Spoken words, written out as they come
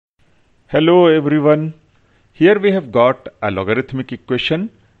Hello everyone. Here we have got a logarithmic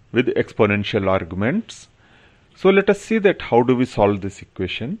equation with exponential arguments. So let us see that how do we solve this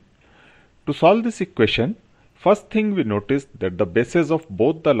equation. To solve this equation, first thing we notice that the bases of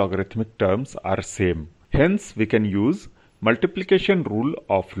both the logarithmic terms are same. Hence we can use multiplication rule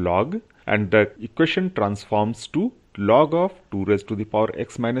of log and the equation transforms to log of 2 raised to the power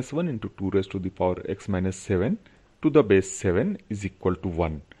x minus 1 into 2 raised to the power x minus 7 to the base 7 is equal to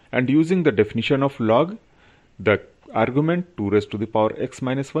 1. And using the definition of log, the argument 2 raised to the power x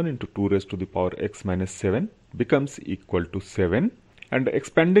minus 1 into 2 raised to the power x minus 7 becomes equal to 7. And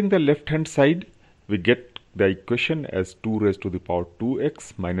expanding the left hand side, we get the equation as 2 raised to the power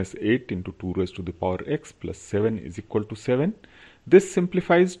 2x minus 8 into 2 raised to the power x plus 7 is equal to 7. This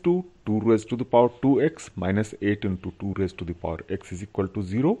simplifies to 2 raised to the power 2x minus 8 into 2 raised to the power x is equal to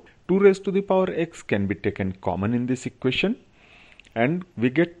 0. 2 raised to the power x can be taken common in this equation. And we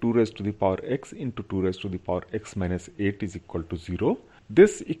get 2 raised to the power x into 2 raised to the power x minus 8 is equal to 0.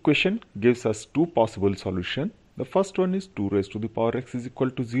 This equation gives us two possible solutions. The first one is 2 raised to the power x is equal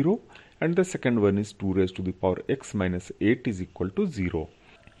to 0 and the second one is 2 raised to the power x minus 8 is equal to 0.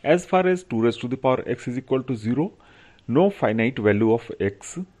 As far as 2 raised to the power x is equal to 0, no finite value of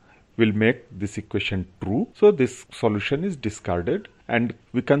x will make this equation true. So this solution is discarded and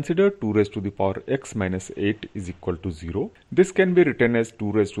we consider 2 raised to the power x minus 8 is equal to 0. This can be written as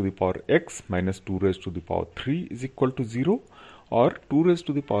 2 raised to the power x minus 2 raised to the power 3 is equal to 0, or 2 raised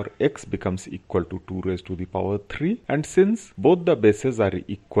to the power x becomes equal to 2 raised to the power 3. And since both the bases are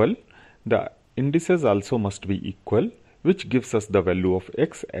equal, the indices also must be equal, which gives us the value of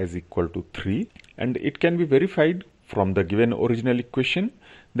x as equal to 3. And it can be verified from the given original equation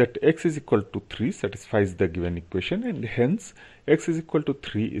that x is equal to 3 satisfies the given equation, and hence x is equal to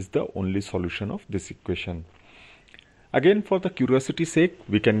 3 is the only solution of this equation. Again, for the curiosity sake,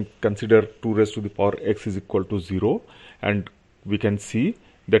 we can consider 2 raised to the power x is equal to 0, and we can see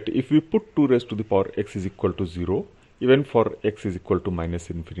that if we put 2 raised to the power x is equal to 0, even for x is equal to minus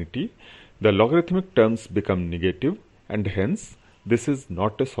infinity, the logarithmic terms become negative, and hence this is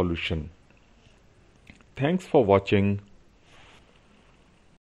not a solution. Thanks for watching.